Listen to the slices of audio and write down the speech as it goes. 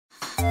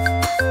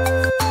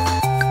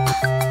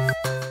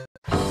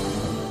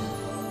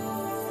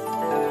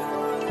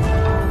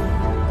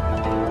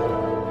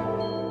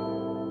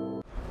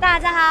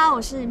家好，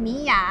我是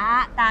米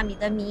雅，大米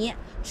的米，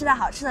吃到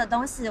好吃的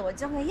东西，我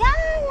就会呀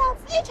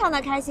非常的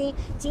开心。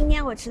今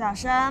天我吃到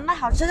什么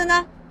好吃的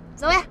呢？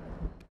走呀！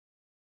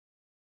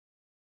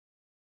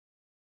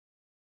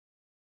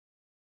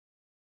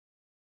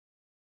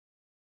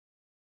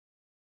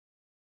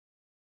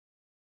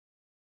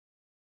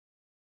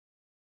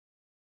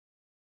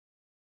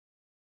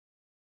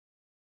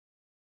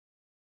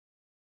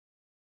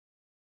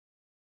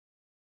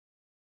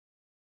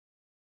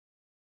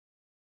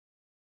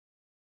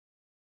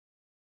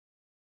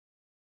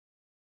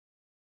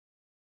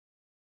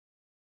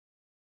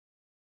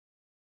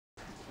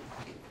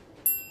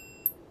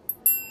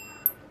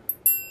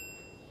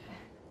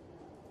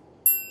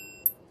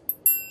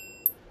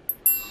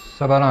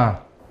下班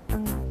了。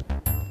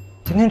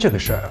今天这个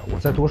事儿我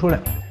再多说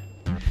两句。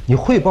你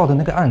汇报的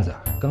那个案子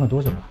跟了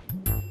多久了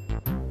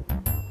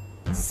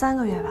？3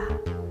个月吧。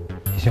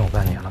已经有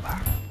半年了吧？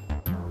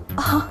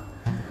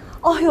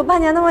有半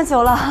年那么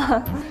久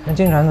了。那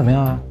进展怎么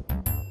样啊？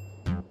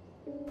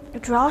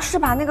主要是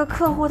吧，那个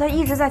客户他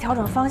一直在调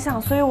整方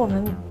向，所以我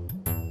们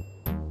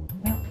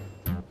没有。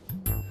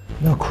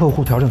那客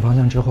户调整方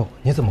向之后，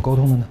你怎么沟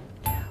通的呢？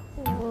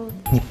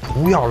你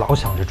不要老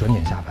想着准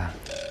点下班。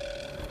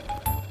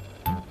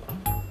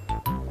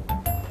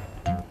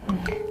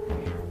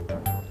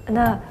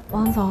那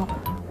王总，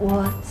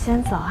我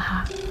先走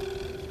哈。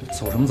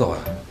走什么走啊？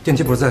电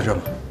梯不是在这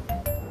吗？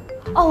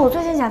我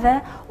最近减肥，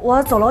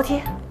我走楼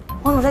梯。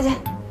王总再见。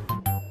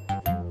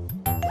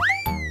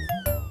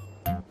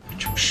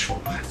这么瘦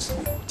了还走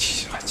楼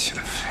梯，还起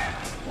来飞。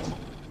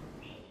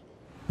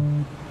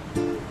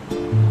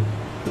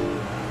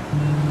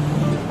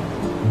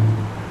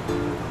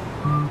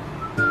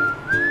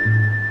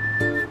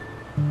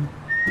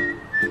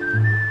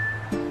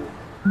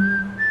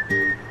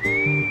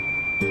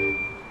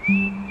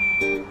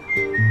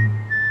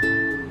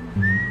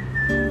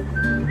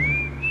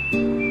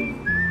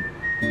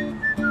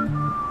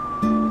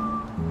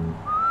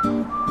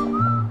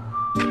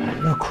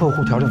客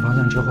户调整方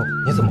向之后，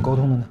你怎么沟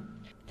通的呢？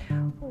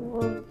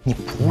你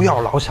不要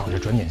老想着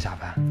准点下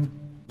班。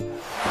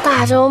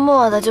大周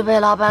末的就被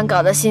老板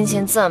搞得心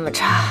情这么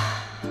差，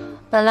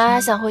本来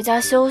还想回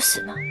家休息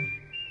呢，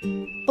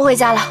不回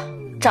家了，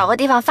找个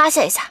地方发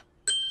泄一下，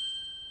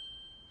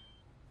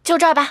就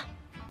这儿吧。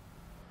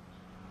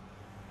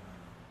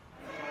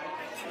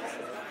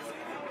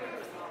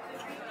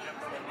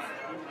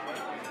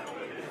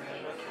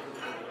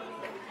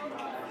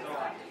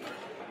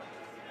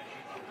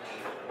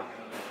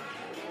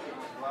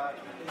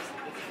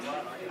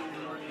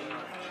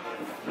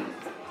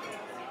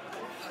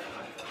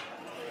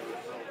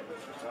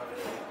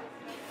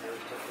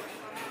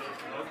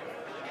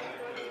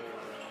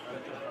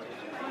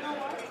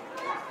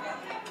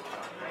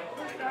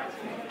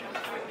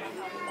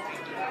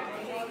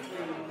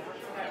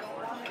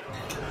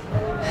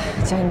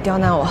叫你刁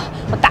难我，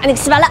我打你个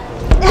稀巴烂！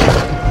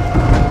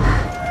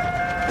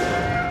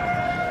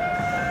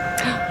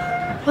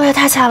我也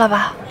太菜了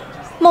吧，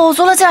卯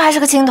足了劲儿还是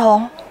个青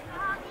铜。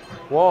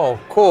Whoa,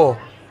 cool.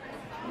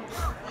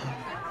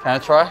 Can I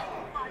try?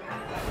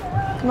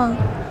 Come on.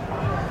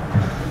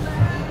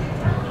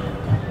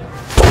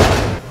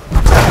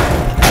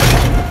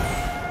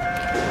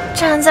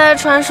 站在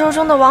传说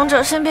中的王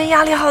者身边，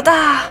压力好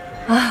大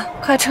啊！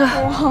快撤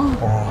！Oh,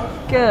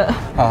 Good.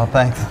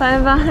 Thanks. 拜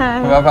拜。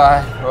拜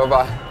拜，拜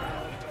拜。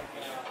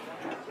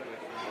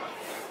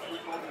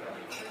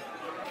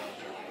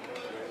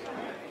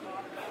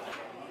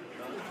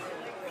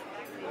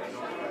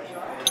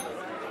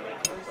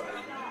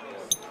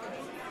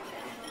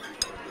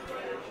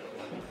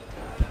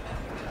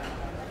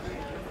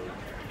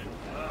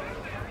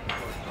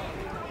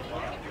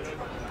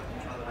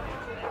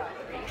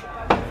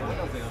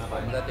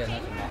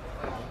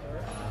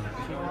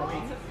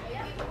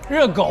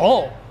热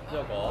狗。好，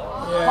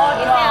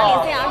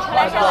李思阳，出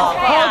来上个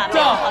菜呀！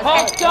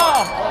好叫。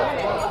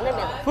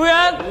服务员，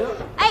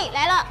哎，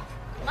来了。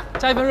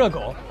加一份热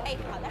狗。哎，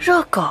好的。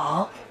热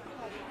狗，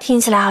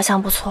听起来好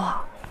像不错，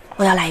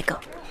我要来一个。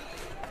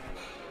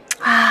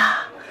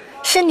啊，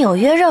是纽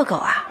约热狗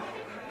啊！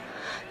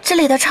这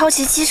里的超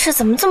级鸡翅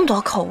怎么这么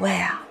多口味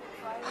啊？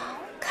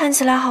看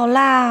起来好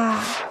辣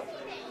啊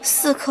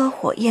！4颗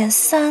火焰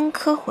，3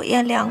颗火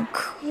焰，2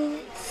颗。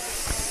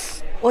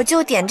我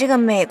就点这个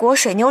美国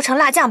水牛城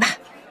辣酱吧。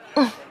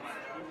你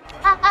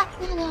好。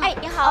哎，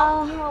你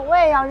好。我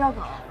也要热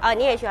狗。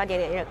你也需要点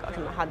热狗是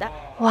吗？好的。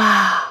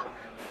哇，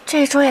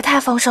这桌也太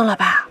丰盛了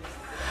吧！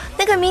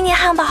那个迷你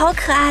汉堡好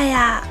可爱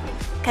呀，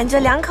感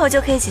觉2口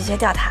就可以解决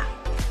掉它。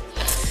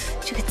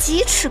这个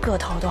鸡翅个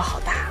头都好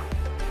大，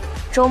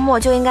周末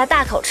就应该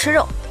大口吃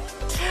肉，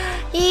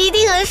一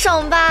定很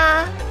爽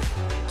吧？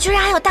居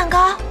然还有蛋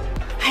糕，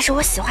还是我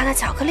喜欢的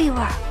巧克力味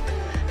儿，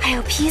还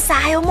有披萨，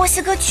还有墨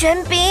西哥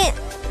卷饼。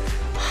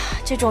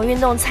这种运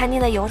动餐厅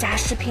的油炸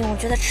食品，我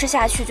觉得吃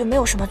下去就没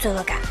有什么罪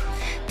恶感，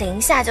等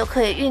一下就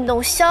可以运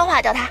动消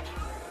化掉它。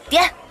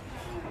点。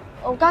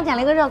我刚点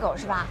了一个热狗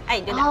是吧？哎，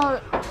对的。然后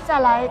再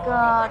来一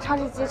个超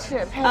级鸡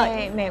翅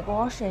配美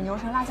国水牛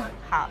城辣酱。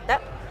好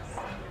的。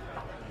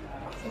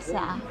谢谢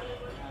啊。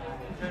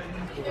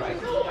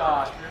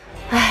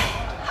唉，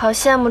好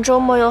羡慕周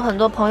末有很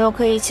多朋友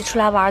可以一起出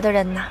来玩的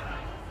人呐，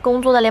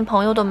工作的连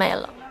朋友都没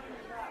了。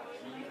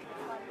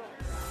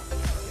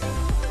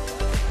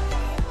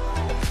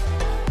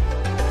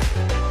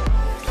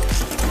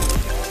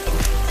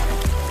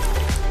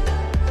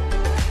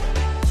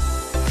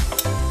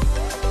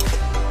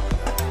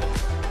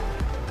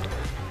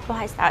不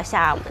好意思，等一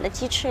下，我们的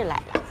鸡翅来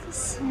了。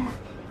谢谢。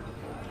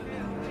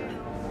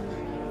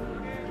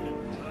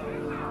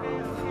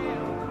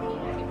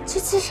这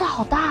鸡翅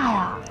好大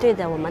呀！对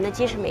的，我们的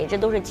鸡翅每一只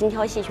都是精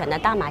挑细选的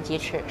大马鸡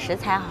翅，食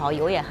材好，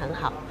油也很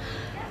好。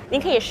您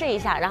可以试一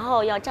下，然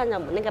后要蘸着我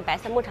们那个白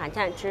色牧场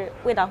酱汁，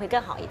味道会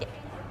更好一点。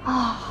啊，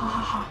好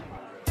好好。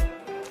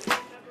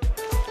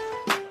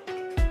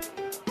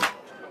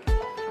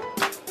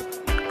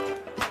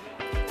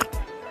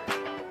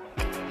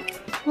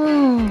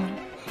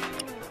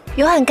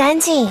油很干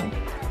净，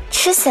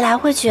吃起来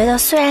会觉得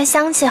虽然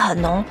香气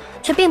很浓，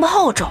却并不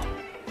厚重。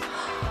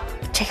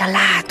这个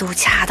辣度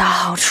恰到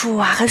好处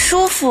啊，很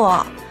舒服。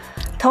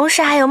同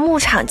时还有牧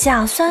场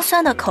酱酸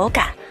酸的口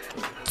感，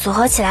组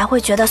合起来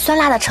会觉得酸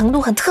辣的程度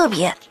很特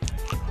别。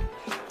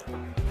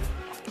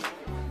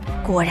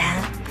果然，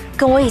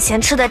跟我以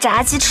前吃的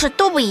炸鸡翅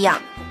都不一样。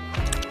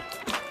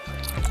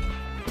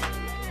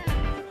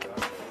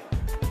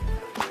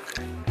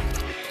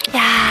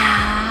呀，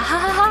哈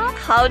哈哈，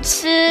好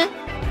吃！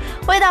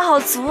味道好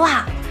足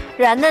啊，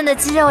软嫩的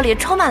鸡肉里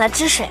充满了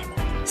汁水，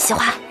喜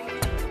欢。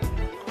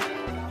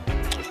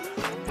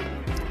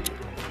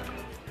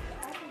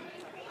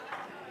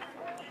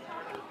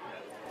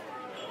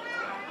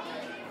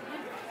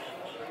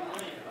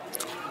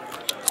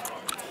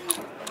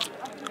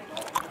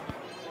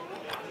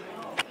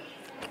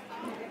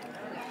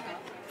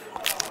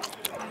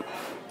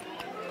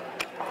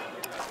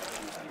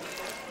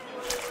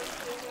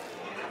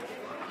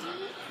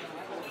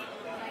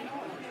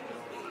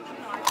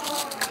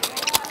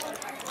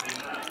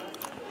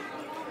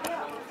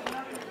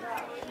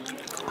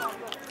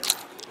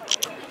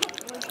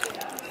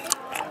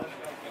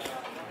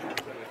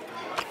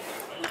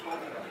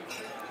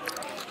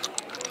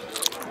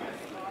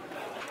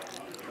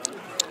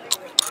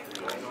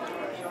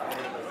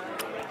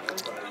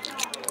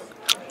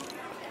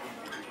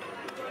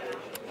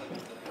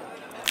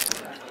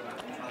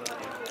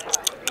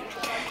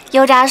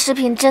油炸食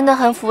品真的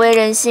很抚慰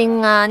人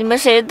心啊，你们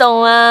谁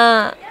懂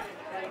啊？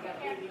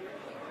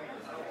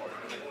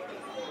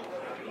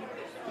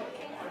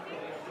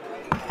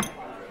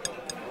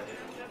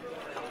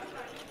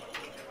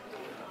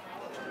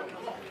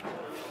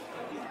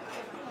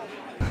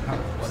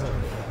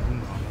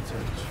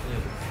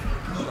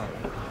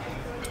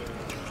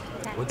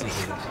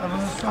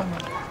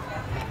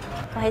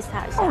不好意思，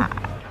等一下。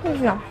谢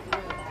谢。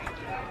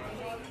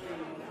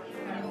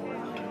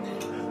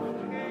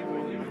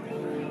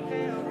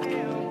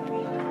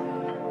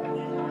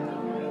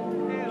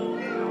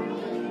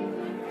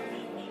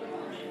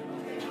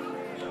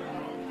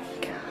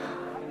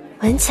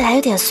闻起来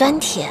有点酸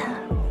甜，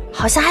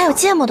好像还有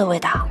芥末的味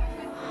道。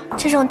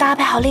这种搭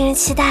配好令人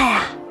期待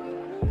啊！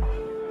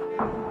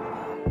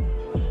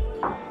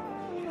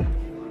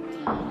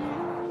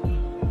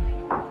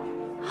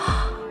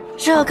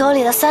热狗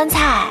里的酸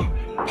菜、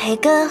培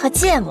根和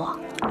芥末，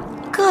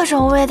各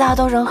种味道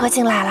都融合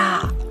进来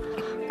了，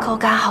口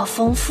感好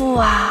丰富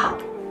啊！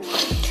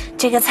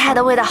这个菜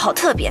的味道好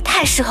特别，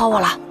太适合我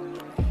了。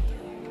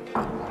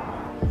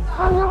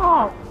你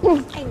好，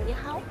哎，你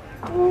好。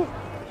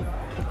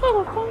这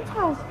个酸菜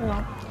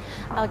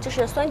是？这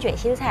是酸卷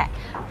心菜，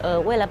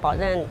为了保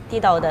证地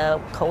道的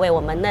口味，我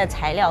们的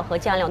材料和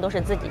酱料都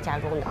是自己加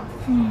工的。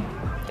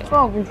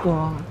怪不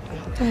得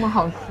这么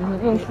好吃，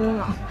用心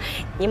了。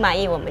你满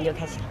意我们就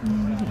开心了。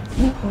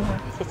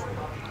谢谢。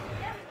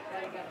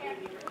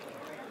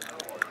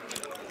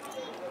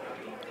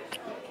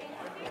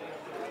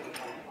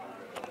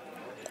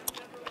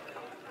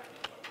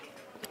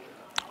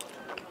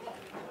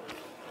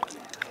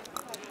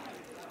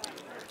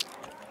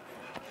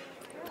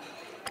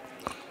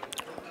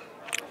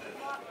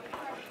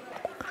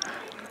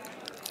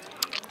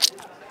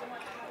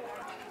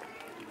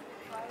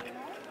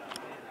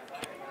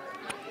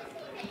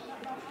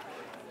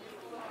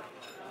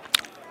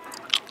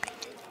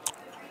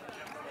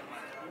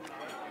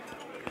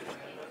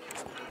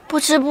不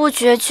知不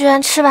觉居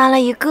然吃完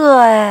了一个，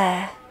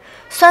哎，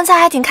酸菜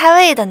还挺开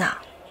胃的呢。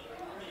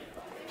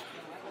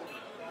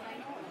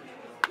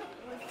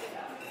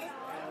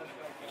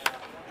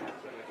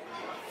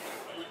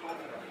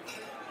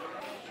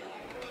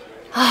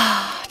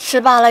啊，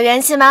吃饱了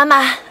元气满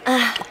满，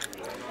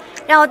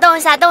让我动一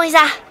下，动一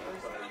下。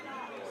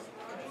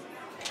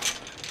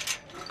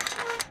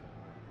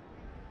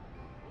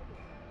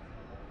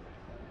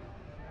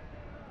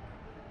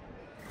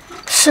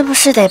是不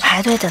是得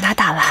排队等他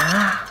打完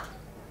啊？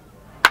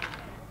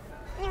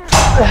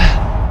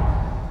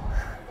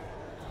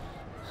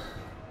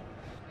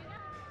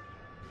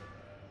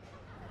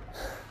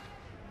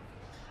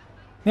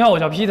你好，我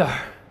叫 Peter。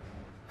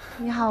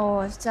你好，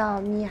我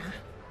叫米娅。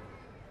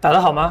打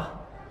得好吗？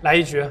来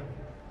一局。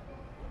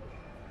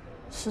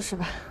试试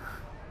吧。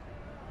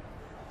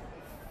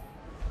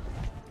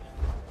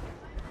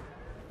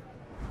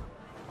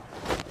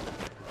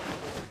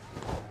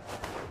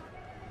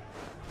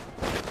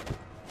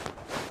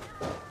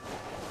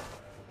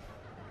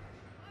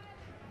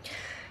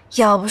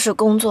要不是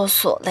工作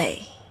所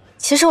累，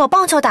其实我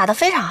棒球打得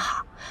非常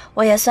好，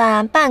我也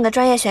算半个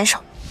专业选手。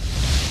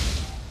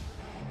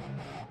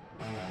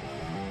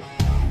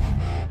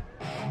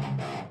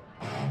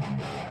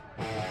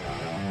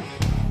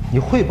你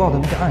汇报的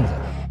那个案子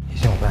已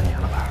经有半年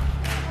了吧？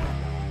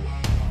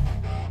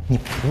你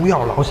不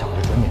要老想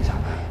着准点下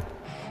班。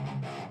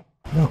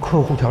那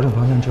客户调整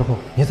方向之后，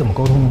你怎么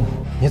沟通的呢？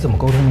你怎么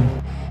沟通的呢？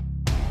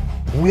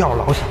不要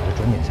老想着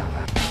准点下班。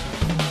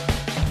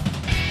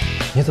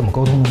你怎么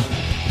沟通的呢？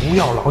不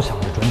要老想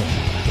着准点下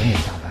班，准点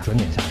下班，准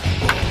点下班。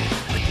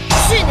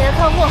去年的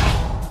客户，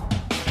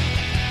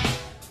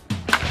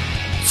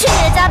去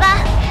年的加班，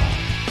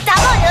打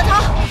爆你的头！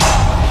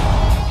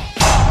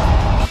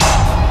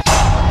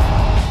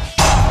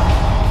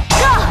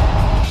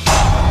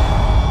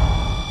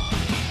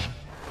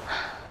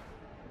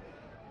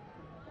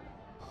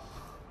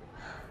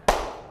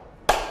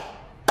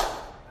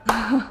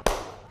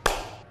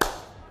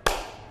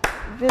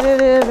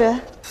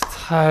别！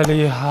太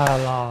厉害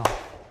了！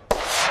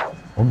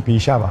我们比一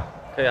下吧。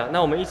可以啊，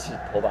那我们一起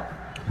投吧。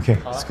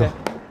OK，Let's go。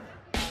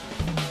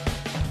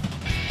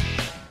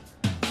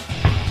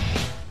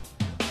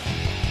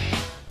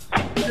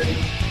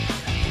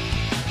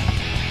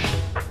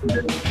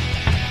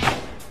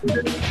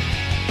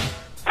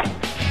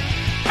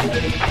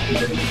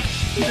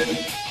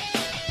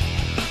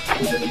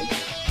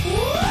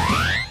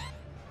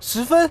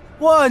10分，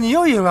哇，你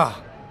又赢了！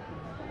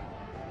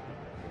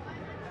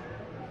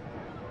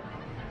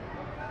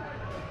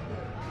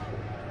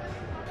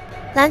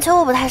篮球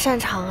我不太擅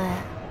长哎。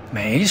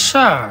没事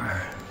儿，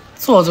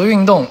做做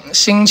运动，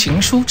心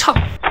情舒畅。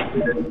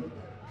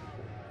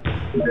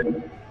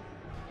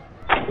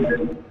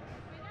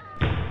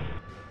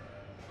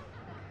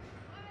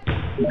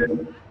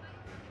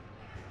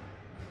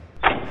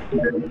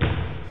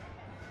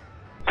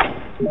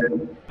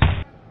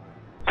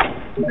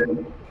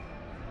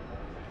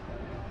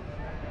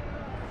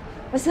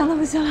不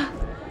行了，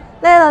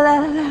累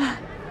了，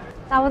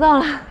打不动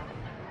了。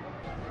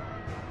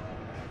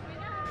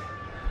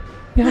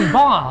你很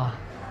棒啊！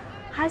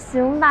还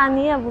行吧，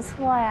你也不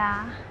错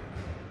呀。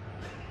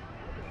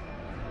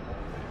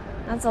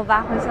那走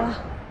吧，回去了。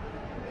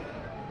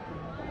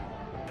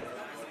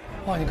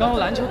哇，你刚刚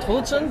篮球投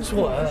的真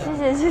准！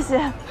谢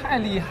谢。太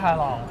厉害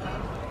了！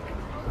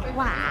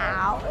哇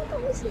哦，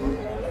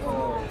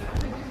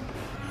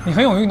你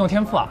很有运动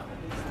天赋啊！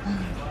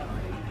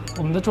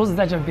我们的桌子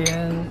在这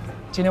边，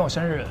今天我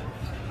生日，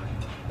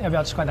要不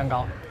要吃块蛋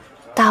糕？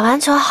打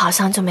完球好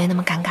像就没那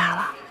么尴尬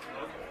了。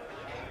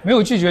没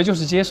有拒绝就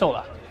是接受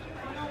了。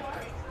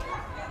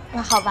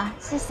那好吧，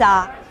谢谢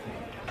啊。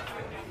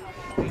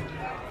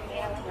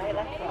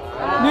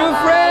New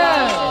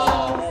friend。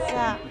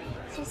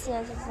谢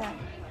谢。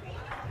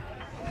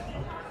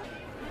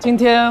今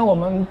天我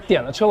们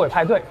点了车尾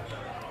派对，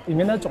里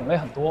面的种类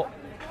很多，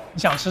你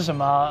想吃什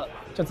么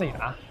就自己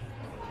拿。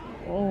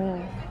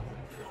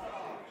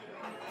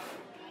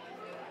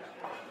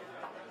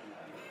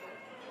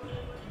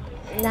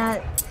那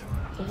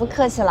不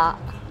客气了。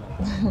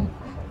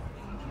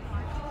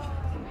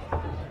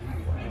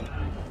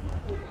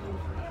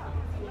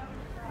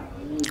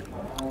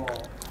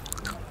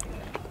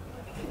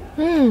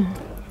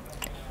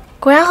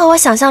果然和我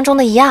想象中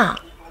的一样，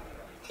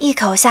一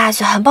口下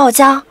去很爆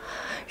浆，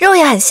肉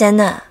也很鲜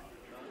嫩。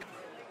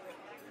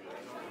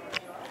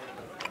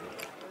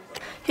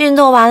运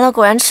动完了，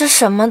果然吃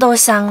什么都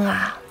香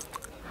啊！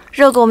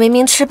热狗明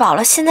明吃饱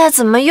了，现在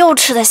怎么又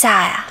吃得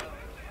下呀？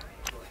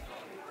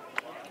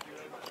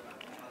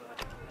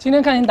今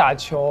天看你打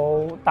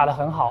球打得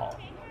很好，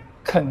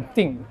肯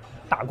定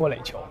打过垒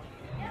球。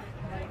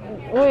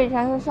我以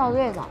前是校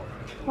队的，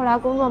后来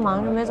工作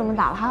忙就没怎么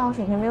打了，还好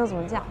水平没有怎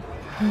么降。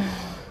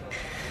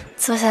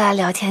坐下来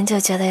聊天就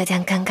觉得有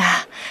点尴尬，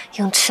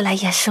用吃来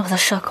掩饰我的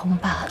社恐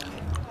吧。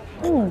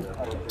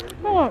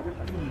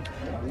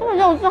这个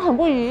肉质很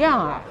不一样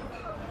啊。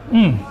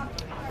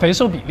肥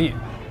瘦比例，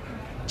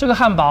这个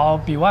汉堡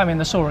比外面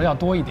的瘦肉要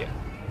多一点。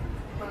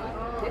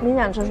明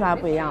显吃出来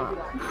不一样啊。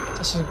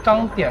这是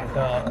刚点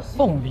的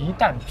凤梨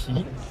蛋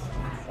皮，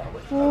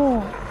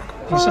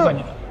挺适合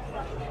你的。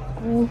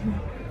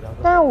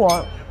但是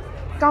我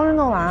刚运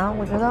动完，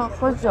我觉得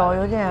喝酒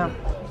有点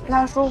不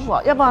太舒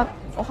服，要不然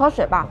我喝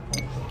水吧，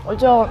我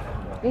就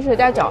以水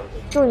代酒。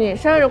祝你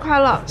生日快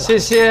乐！谢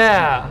谢。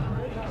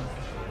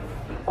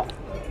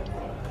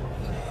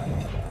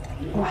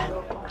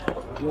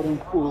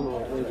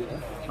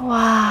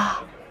哇，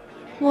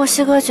墨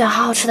西哥卷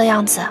好好吃的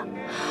样子，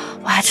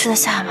我还吃得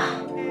下吗？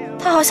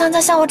他好像在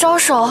向我招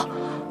手。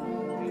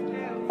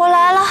我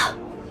来了。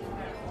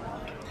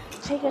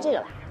吃一个这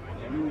个吧。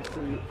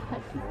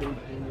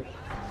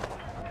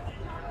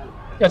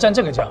要蘸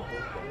这个酱，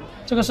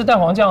这个是蛋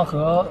黄酱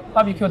和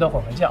BBQ 的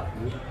混合酱。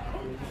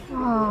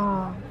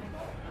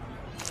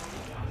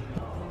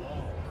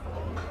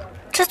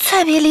这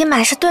脆皮里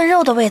满是炖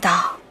肉的味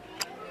道，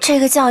这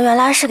个酱原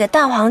来是给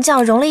蛋黄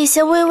酱融了一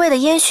些微微的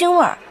烟熏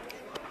味儿，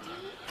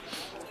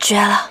绝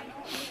了！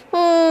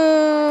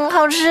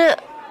好吃。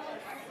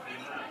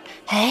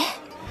哎，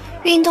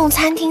运动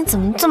餐厅怎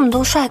么这么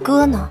多帅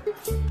哥呢？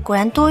果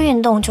然多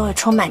运动就会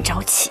充满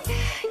朝气，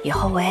以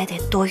后我也得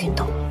多运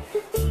动。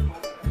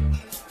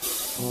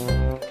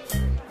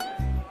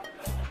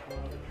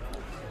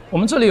我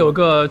们这里有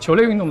个球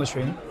类运动的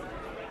群，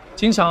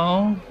经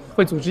常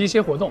会组织一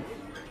些活动，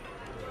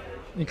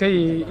你可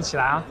以一起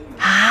来啊！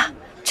啊，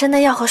真的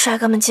要和帅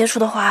哥们接触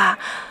的话，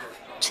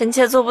臣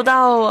妾做不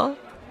到哦。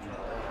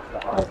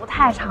我不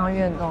太常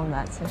运动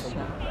的，其实。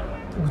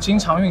不经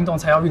常运动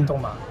才要运动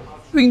嘛，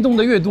运动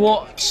的越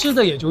多，吃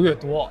的也就越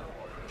多。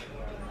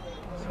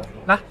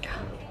来，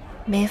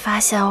没发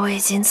现我已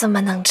经这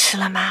么能吃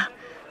了吗？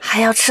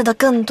还要吃的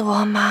更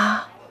多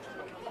吗？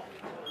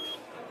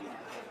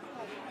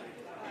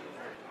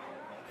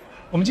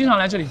我们经常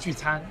来这里聚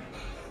餐，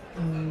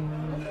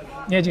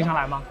你也经常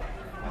来吗？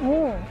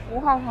不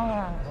太常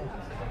来。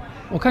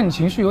我看你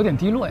情绪有点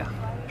低落呀。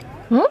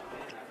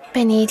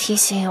被你一提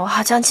醒，我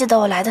好像记得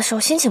我来的时候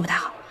心情不太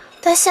好，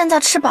但现在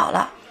吃饱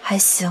了，还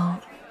行。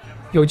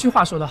有句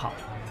话说得好，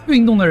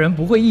运动的人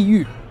不会抑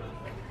郁。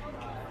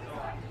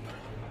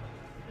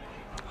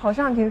好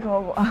像听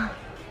说过。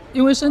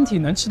因为身体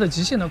能吃的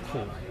极限的苦，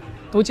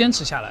都坚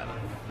持下来了，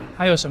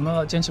还有什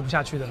么坚持不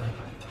下去的呢？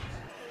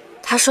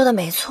他说的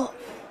没错。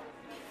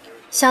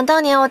想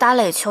当年我打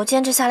垒球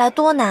坚持下来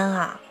多难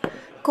啊，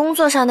工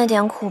作上那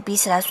点苦比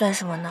起来算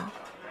什么呢？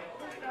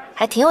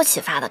还挺有启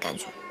发的感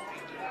觉。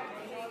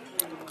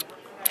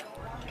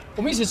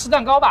我们一起吃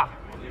蛋糕吧。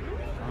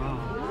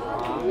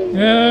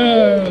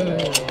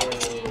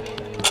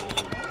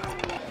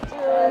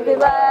Happy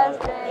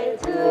birthday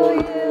to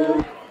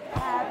you,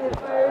 Happy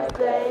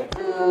birthday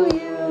to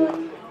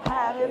you,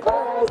 Happy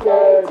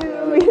birthday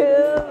to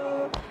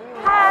you,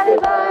 Happy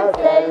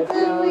birthday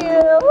to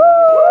you。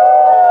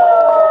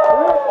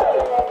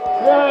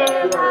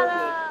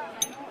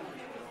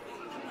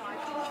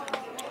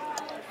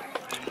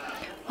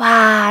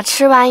哇，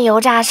吃完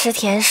油炸吃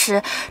甜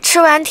食，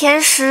吃完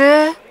甜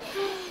食，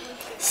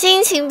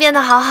心情变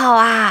得好好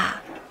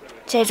啊！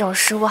这种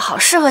食物好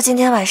适合今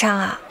天晚上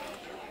啊！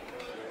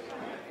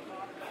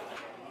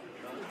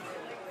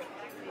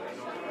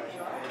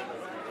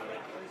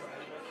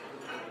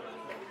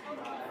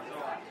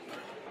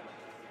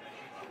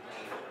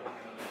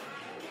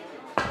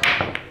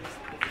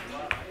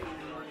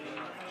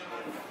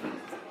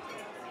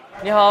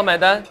你好，买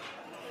单。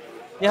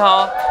你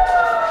好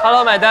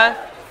 ，Hello， 买单。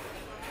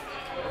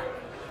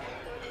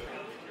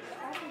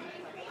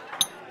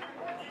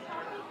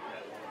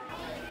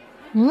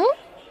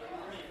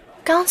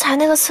刚才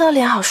那个侧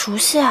脸好熟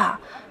悉啊，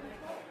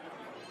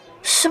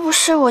是不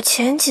是我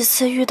前几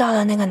次遇到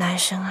的那个男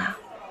生啊？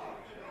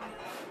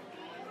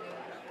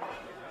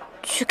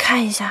去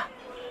看一下。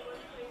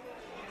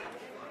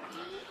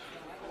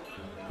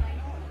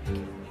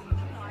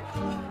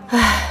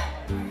唉，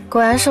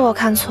果然是我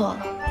看错了，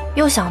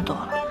又想多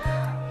了。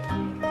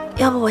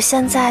要不我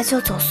现在就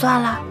走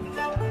算了，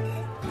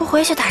不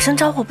回去打声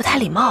招呼不太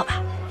礼貌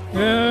吧？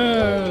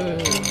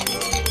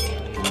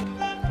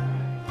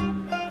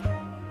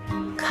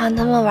看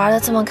他们玩的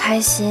这么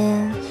开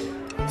心，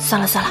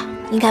算了算了，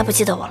应该不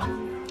记得我了。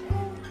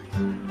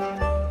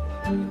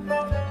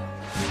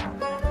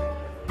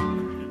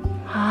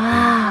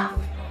啊，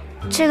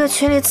这个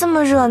群里这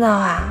么热闹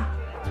啊！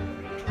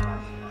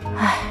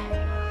唉，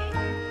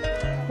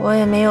我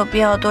也没有必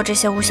要多这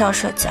些无效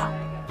社交。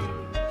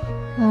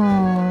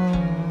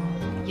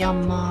要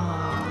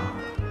么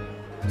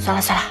算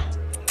了算了，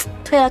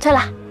退了退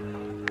了。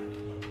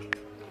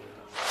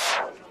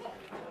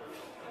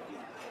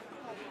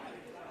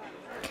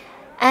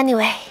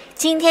Anyway，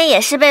 今天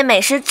也是被美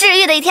食治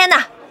愈的一天呢，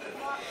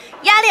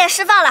压力也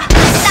释放了，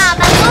大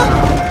满足。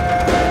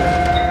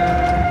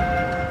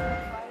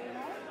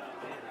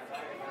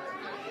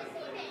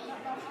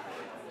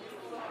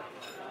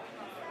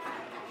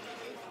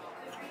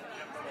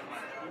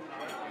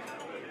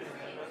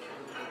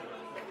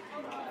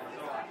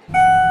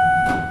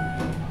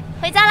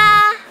回家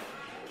啦！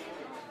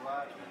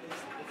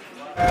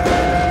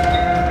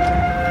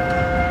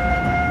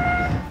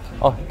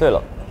哦，对了，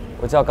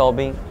我叫高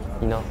斌，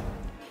你呢？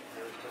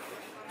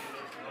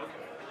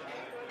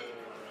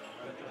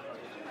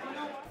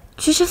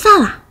去吃饭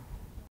啦。